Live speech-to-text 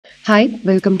Hi,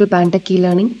 welcome to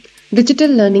pantechelearning. Digital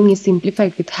learning is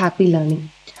simplified with happy learning.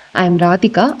 I am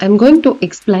Radhika. I am going to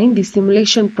explain the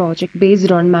simulation project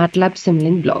based on Matlab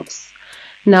Simulink blocks.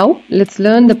 Now, let's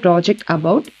learn the project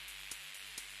about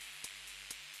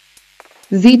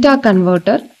Zeta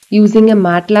Converter using a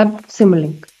Matlab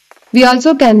Simulink. We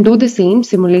also can do the same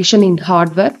simulation in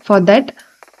hardware. For that,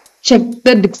 check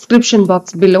the description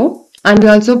box below. And we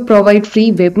also provide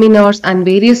free webinars and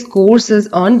various courses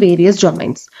on various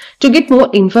domains. To get more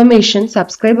information,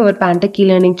 subscribe our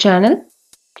pantechelearning channel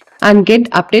and get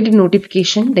updated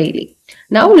notification daily.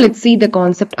 Now let's see the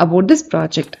concept about this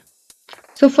project.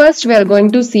 So first we are going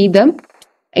to see the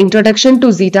introduction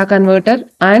to Zeta Converter,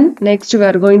 and next we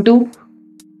are going to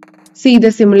see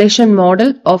the simulation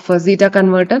model of a Zeta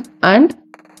Converter and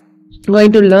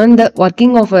going to learn the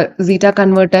working of a Zeta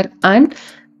Converter and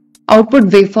output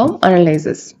waveform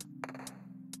analysis.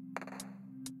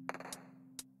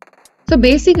 So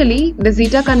basically, the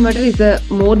Zeta converter is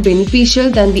more beneficial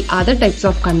than the other types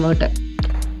of converter.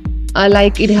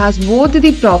 Like it has both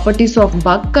the properties of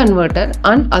buck converter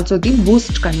and also the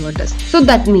boost converters. So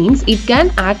that means it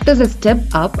can act as a step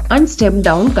up and step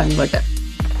down converter.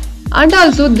 And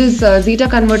also this Zeta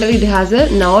converter, it has a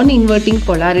non-inverting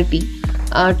polarity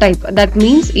type. That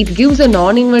means it gives a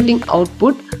non-inverting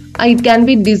output. It can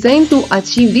be designed to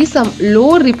achieve some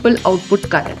low ripple output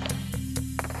current.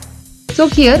 So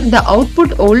here the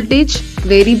output voltage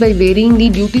vary by varying the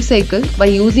duty cycle by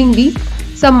using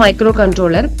some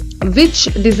microcontroller which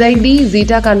decide the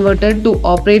Zeta converter to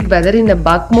operate whether in a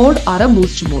buck mode or a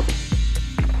boost mode.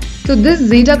 So this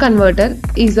Zeta converter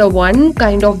is one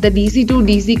kind of the DC to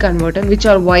DC converter which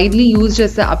are widely used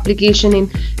as an application in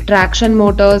traction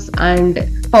motors and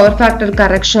power factor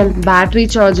correction, battery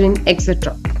charging,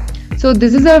 etc. So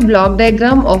this is a block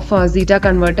diagram of a Zeta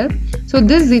converter. So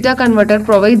this Zeta converter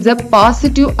provides a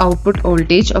positive output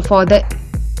voltage for the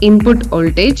input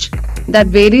voltage that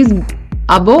varies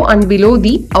above and below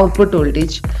the output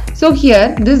voltage. So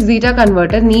here this Zeta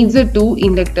converter needs two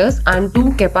inductors and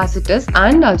two capacitors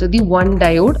and also the one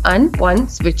diode and one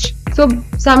switch. So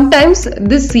sometimes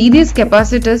this series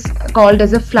capacitor is called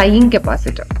as a flying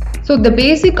capacitor. So the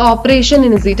basic operation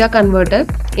in a Zeta converter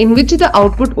in which the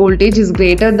output voltage is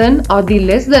greater than or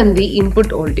less than the input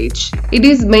voltage. It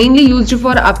is mainly used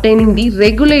for obtaining the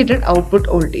regulated output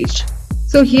voltage.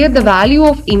 So here the value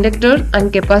of inductor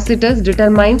and capacitors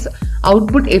determines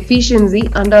output efficiency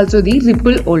and also the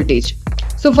ripple voltage.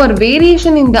 So for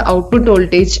variation in the output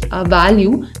voltage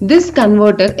value, this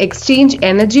converter exchange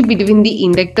energy between the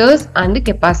inductors and the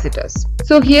capacitors.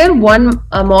 So here one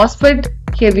MOSFET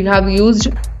here we have used.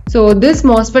 So this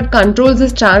MOSFET controls the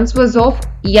transfers of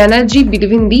energy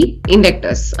between the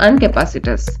inductors and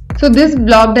capacitors. So this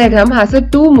block diagram has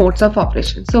two modes of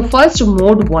operation. So first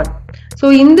mode 1. So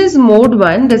in this mode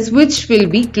 1, the switch will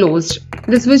be closed.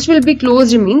 The switch will be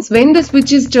closed means when the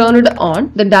switch is turned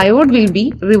on, the diode will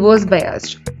be reverse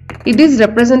biased. It is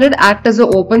represented act as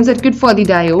an open circuit for the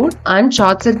diode and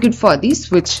short circuit for the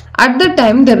switch. At the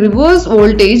time the reverse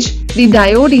voltage, the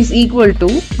diode is equal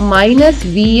to minus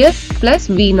Vs plus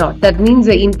V0. That means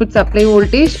the input supply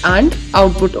voltage and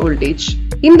output voltage.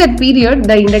 In that period,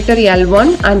 the inductor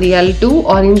L1 and L2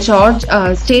 are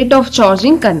in state of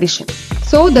charging condition.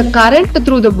 So the current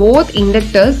through the both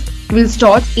inductors will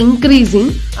start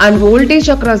increasing and voltage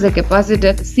across the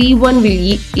capacitor C1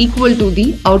 will equal to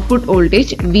the output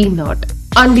voltage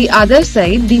V0. On the other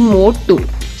side, the mode 2.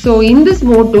 So in this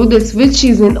mode 2, the switch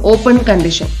is in open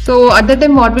condition. So at the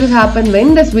time what will happen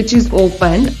when the switch is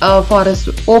opened,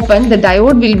 the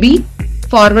diode will be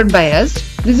forward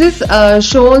biased. This is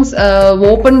shows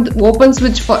open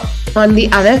switch for. On the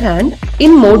other hand,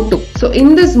 in mode 2. So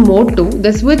in this mode 2,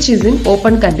 the switch is in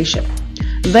open condition.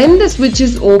 When the switch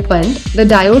is opened, the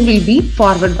diode will be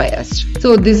forward biased.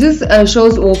 So this is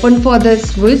shows open for the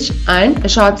switch and a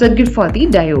short circuit for the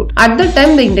diode. At the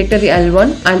time the inductor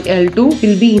L1 and L2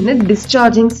 will be in a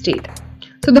discharging state.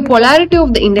 So the polarity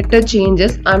of the inductor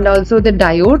changes and also the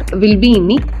diode will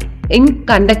be in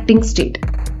conducting state.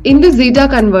 In the Zeta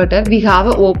converter, we have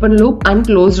an open loop and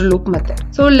closed loop method.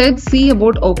 So let's see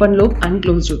about open loop and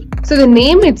closed loop. So the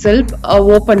name itself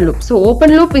open loop. So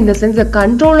open loop in the sense the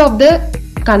control of the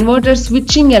converter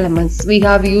switching elements. We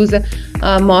have used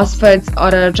MOSFETs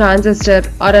or a transistor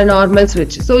or a normal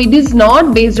switch. So it is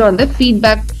not based on the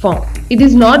feedback form. It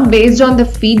is not based on the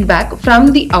feedback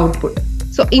from the output.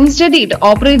 So instead it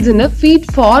operates in a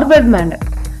feed forward manner.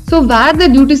 So where the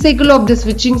duty cycle of the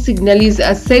switching signal is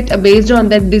set based on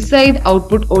the desired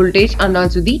output voltage and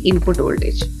also the input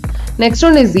voltage. Next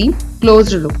one is the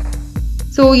closed loop.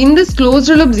 So in this closed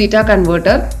loop Zeta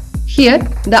converter, Here,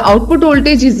 the output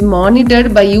voltage is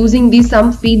monitored by using the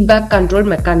some feedback control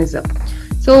mechanism.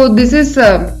 So this is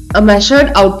a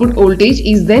measured output voltage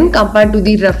is then compared to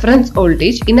the reference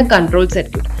voltage in a control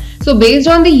circuit. So based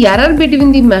on the error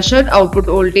between the measured output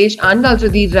voltage and also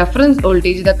the reference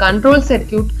voltage, the control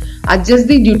circuit adjusts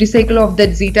the duty cycle of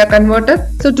that zeta converter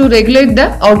so to regulate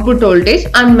the output voltage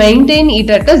and maintain it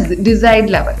at a desired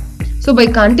level. So by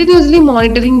continuously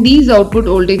monitoring these output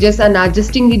voltages and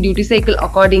adjusting the duty cycle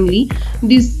accordingly,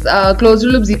 this closed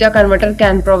loop zeta converter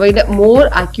can provide a more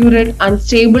accurate and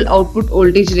stable output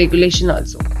voltage regulation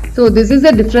also. So this is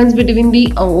the difference between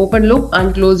the open loop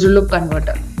and closed loop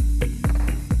converter.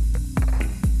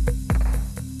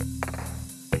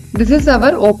 This is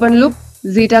our open loop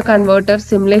zeta converter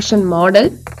simulation model.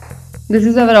 This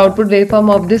is our output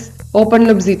waveform of this open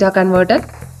loop zeta converter.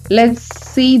 Let's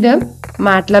see the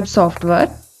Matlab software.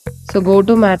 So go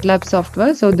to Matlab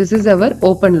software. So this is our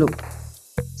open loop.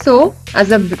 So as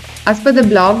per the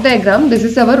block diagram, this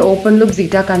is our open loop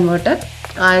zeta converter,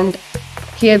 and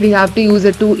here we have to use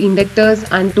the 2 inductors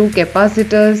and 2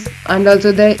 capacitors and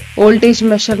also the voltage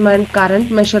measurement,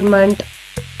 current measurement.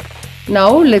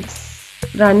 Now let's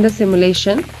run the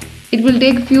simulation. It will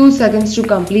take few seconds to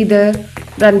complete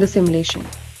run the simulation.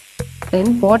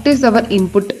 Then what is our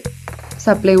input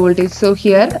supply voltage? So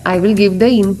here I will give the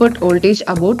input voltage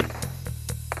about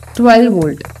 12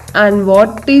 volt, and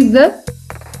what is the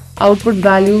output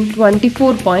value?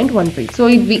 24.15. So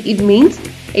it means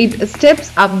it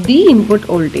steps up the input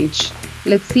voltage.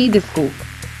 Let's see the scope.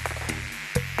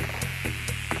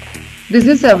 This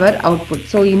is our output.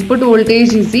 So input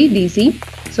voltage is the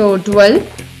DC. So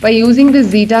 12. By using the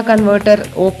zeta converter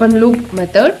open loop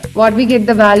method, what we get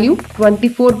the value?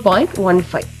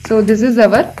 24.15. So this is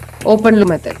our open loop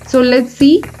method. So let's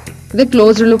see the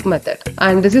closed loop method,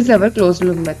 and this is our closed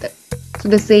loop method. So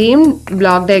the same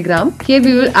block diagram, here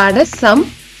we will add some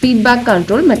feedback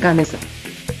control mechanism.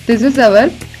 This is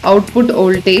our output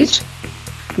voltage,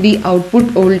 the output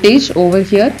voltage over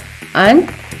here, and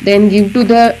then give to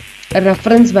the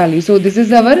reference value. So this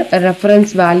is our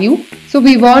reference value. So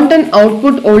we want an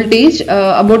output voltage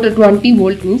about a 20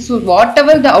 volt means, so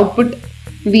whatever the output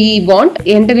we want,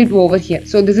 enter it over here.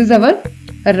 So this is our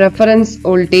reference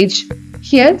voltage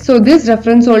here. So this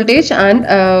reference voltage and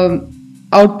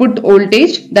output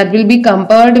voltage, that will be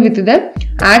compared with the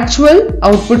actual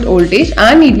output voltage,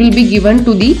 and it will be given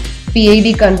to the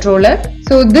PID controller.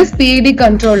 So this PID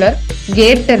controller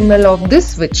gate terminal of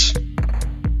this switch.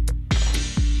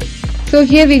 So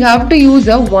here we have to use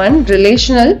a one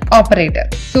relational operator.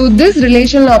 So this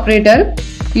relational operator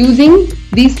using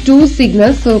these 2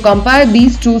 signals, so compare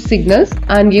these 2 signals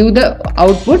and give the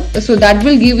output, so that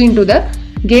will give into the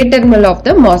gate terminal of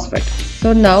the MOSFET.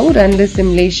 So now run the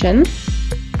simulation.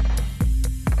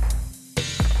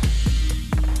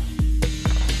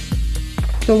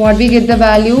 So what we get the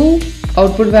value?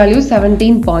 Output value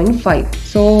 17.5.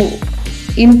 So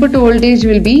input voltage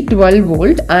will be 12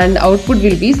 volt and output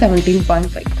will be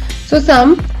 17.5.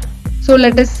 So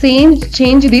let us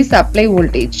change the supply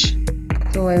voltage.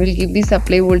 So I will give the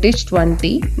supply voltage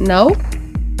 20. Now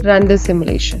run the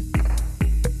simulation.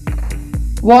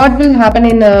 What will happen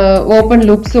in open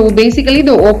loop? So basically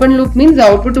the open loop means the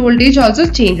output voltage also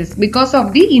changes because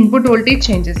of the input voltage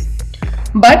changes.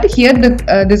 But here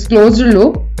this closed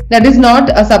loop, that is not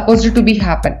supposed to be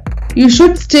happen. You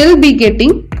should still be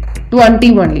getting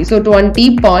 20 only. So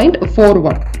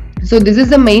 20.41. So this is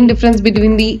the main difference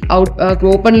between the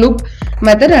open loop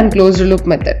method and closed loop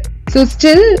method. So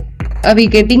still we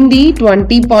getting the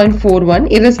 20.41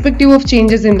 irrespective of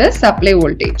changes in the supply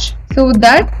voltage. So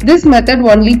that this method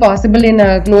only possible in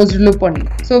a closed loop only.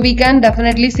 So we can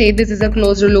definitely say this is a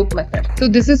closed loop method. So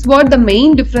this is what the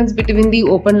main difference between the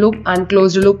open loop and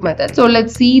closed loop method. So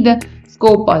let's see the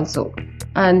scope also.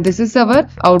 And this is our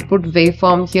output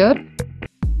waveform here.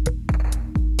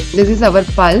 This is our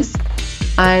pulse,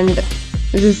 and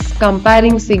this is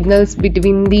comparing signals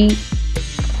between the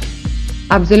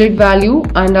absolute value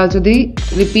and also the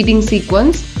repeating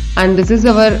sequence, and this is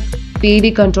our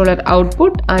PID controller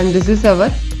output, and this is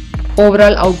our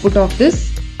overall output of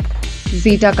this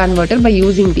zeta converter by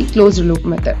using the closed loop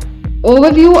method.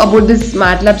 Overview about this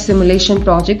Matlab simulation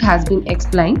project has been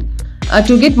explained.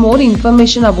 To get more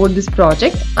information about this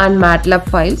project and Matlab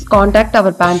files, contact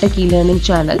our Pantech e-learning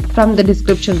channel from the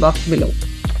description box below.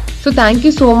 So thank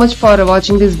you so much for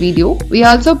watching this video. We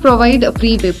also provide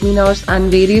free webinars and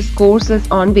various courses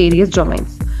on various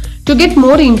domains. To get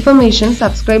more information,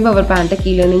 subscribe our Pantech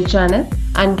e-learning channel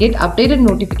and get updated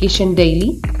notification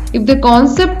daily. If the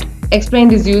concept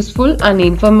explained is useful and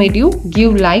informative,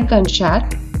 give like and share.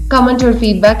 Comment your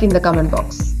feedback in the comment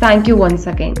box. Thank you once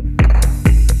again.